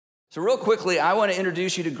So real quickly, I want to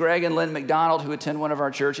introduce you to Greg and Lynn McDonald, who attend one of our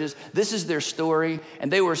churches. This is their story, and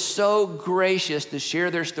they were so gracious to share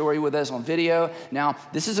their story with us on video. Now,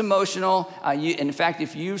 this is emotional. In fact,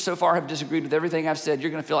 if you so far have disagreed with everything I've said,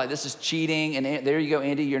 you're going to feel like this is cheating, and there you go,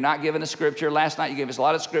 Andy. You're not giving a scripture. Last night, you gave us a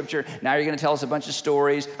lot of scripture. Now you're going to tell us a bunch of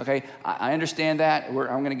stories. Okay, I understand that. I'm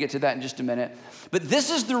going to get to that in just a minute. But this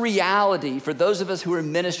is the reality for those of us who are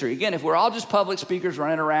in ministry. Again, if we're all just public speakers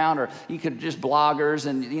running around, or you could just bloggers,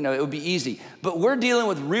 and it would be easy. But we're dealing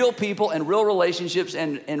with real people and real relationships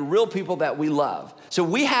and real people that we love. So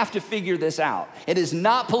we have to figure this out. It is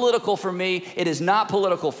not political for me. It is not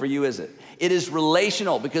political for you, is it? It is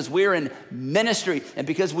relational because we're in ministry, and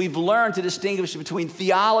because we've learned to distinguish between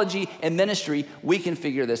theology and ministry, we can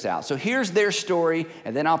figure this out. So here's their story,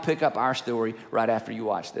 and then I'll pick up our story right after you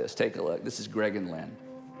watch this. Take a look. This is Greg and Lynn.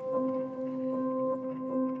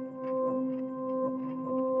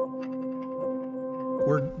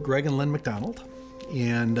 We're Greg and Lynn McDonald,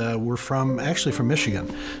 and we're actually from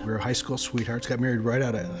Michigan. We were high school sweethearts, got married right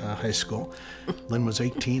out of high school. Lynn was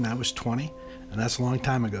 18, I was 20, and that's a long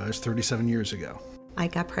time ago. It was 37 years ago. I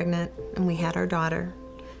got pregnant, and we had our daughter,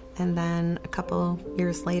 and then a couple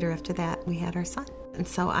years later after that, we had our son. And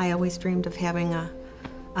so I always dreamed of having a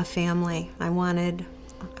family. I wanted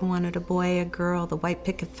a boy, a girl, the white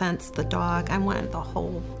picket fence, the dog. I wanted the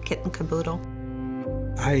whole kit and caboodle.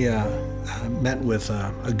 I met with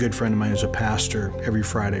a good friend of mine who's a pastor every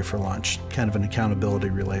Friday for lunch, kind of an accountability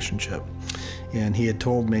relationship. And he had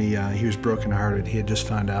told me he was brokenhearted. He had just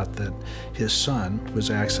found out that his son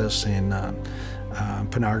was accessing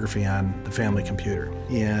pornography on the family computer.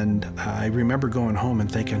 And I remember going home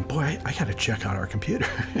and thinking, boy, I got to check out our computer.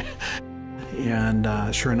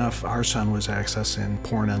 And sure enough, our son was accessing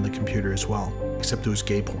porn on the computer as well, except it was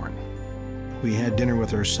gay porn. We had dinner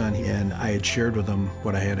with our son, and I had shared with him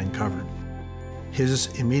what I had uncovered. His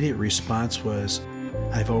immediate response was,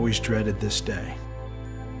 "I've always dreaded this day."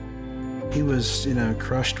 He was,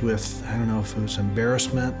 crushed with, I don't know if it was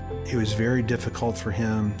embarrassment. It was very difficult for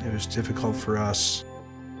him. It was difficult for us.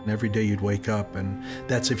 And every day you'd wake up, and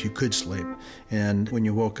that's if you could sleep. And when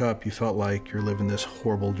you woke up, you felt like you're living this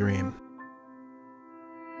horrible dream.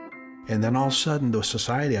 And then all of a sudden, the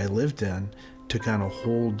society I lived in took on a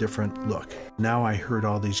whole different look. Now I heard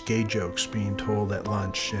all these gay jokes being told at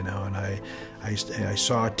lunch, and I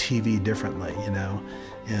saw TV differently,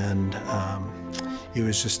 and it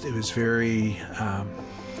was very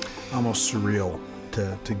almost surreal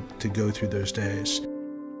to go through those days.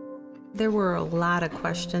 There were a lot of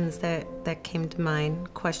questions that came to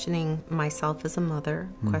mind, questioning myself as a mother,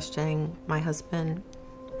 questioning my husband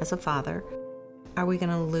as a father. Are we going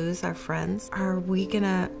to lose our friends? Are we going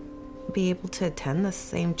to be able to attend the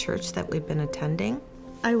same church that we've been attending?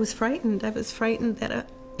 I was frightened. I was frightened that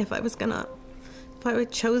if I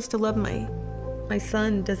chose to love my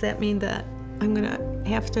son, does that mean that I'm going to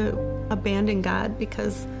have to abandon God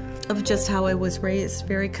because of just how I was raised,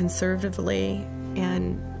 very conservatively,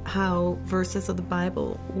 and how verses of the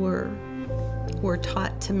Bible were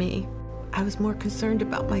taught to me? I was more concerned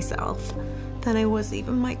about myself than I was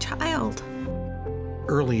even my child.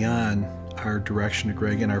 Early on, our direction to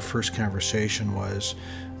Greg in our first conversation was,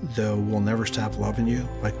 though we'll never stop loving you,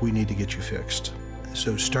 we need to get you fixed.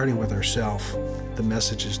 So starting with ourselves, the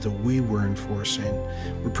messages that we were enforcing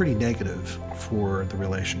were pretty negative for the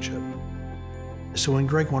relationship. So when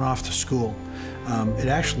Greg went off to school, it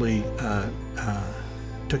actually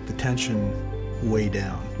took the tension way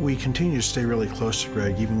down. We continued to stay really close to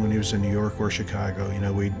Greg, even when he was in New York or Chicago.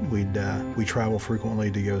 We'd travel frequently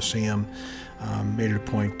to go see him. Made it a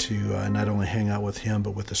point to not only hang out with him,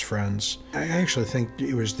 but with his friends. I actually think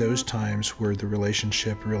it was those times where the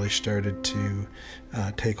relationship really started to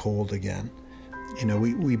take hold again.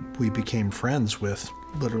 We became friends with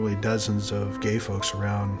literally dozens of gay folks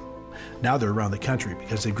around. Now they're around the country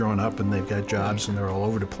because they've grown up and they've got jobs and they're all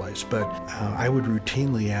over the place. But I would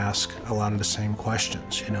routinely ask a lot of the same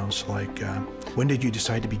questions. It's like, when did you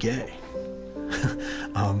decide to be gay?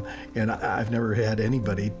 And I've never had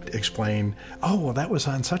anybody explain, oh, well, that was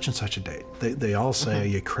on such and such a date. They all say, are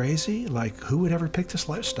you crazy? Who would ever pick this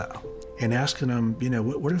lifestyle? And asking them,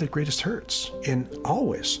 what are the greatest hurts? And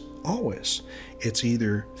always, it's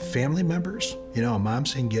either family members, a mom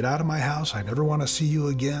saying, get out of my house, I never want to see you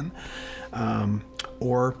again.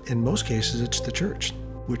 Or in most cases, it's the church,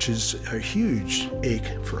 which is a huge ache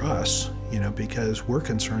for us, because we're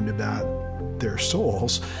concerned about their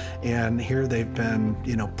souls, and here they've been,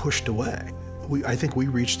 pushed away. I think we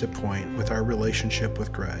reached a point with our relationship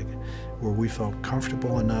with Greg where we felt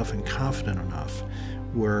comfortable enough and confident enough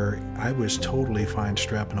where I was totally fine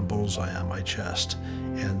strapping a bullseye on my chest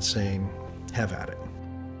and saying, have at it.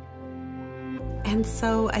 And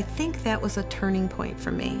so I think that was a turning point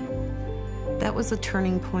for me. That was a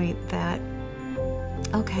turning point that,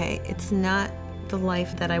 okay, it's not the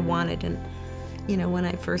life that I wanted, and when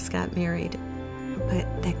I first got married,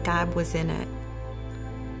 but that God was in it,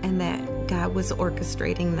 and that God was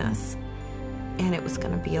orchestrating this, and it was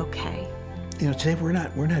going to be okay. Today we're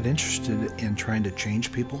not interested in trying to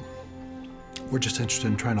change people. We're just interested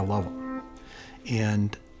in trying to love them.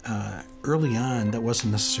 And early on, that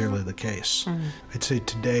wasn't necessarily the case. I'd say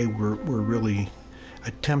today we're really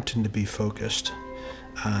attempting to be focused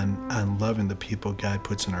on loving the people God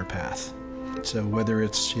puts in our path. So whether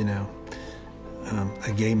it's a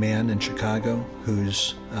gay man in Chicago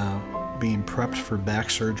who's being prepped for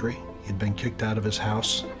back surgery. He'd been kicked out of his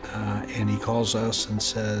house, and he calls us and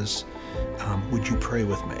says, would you pray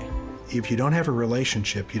with me? If you don't have a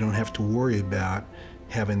relationship, you don't have to worry about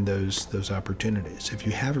having those opportunities. If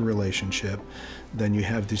you have a relationship, then you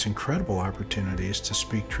have these incredible opportunities to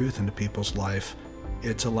speak truth into people's life.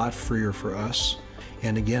 It's a lot freer for us.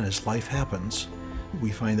 And again, as life happens,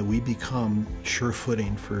 we find that we become sure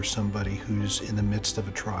footing for somebody who's in the midst of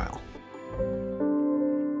a trial.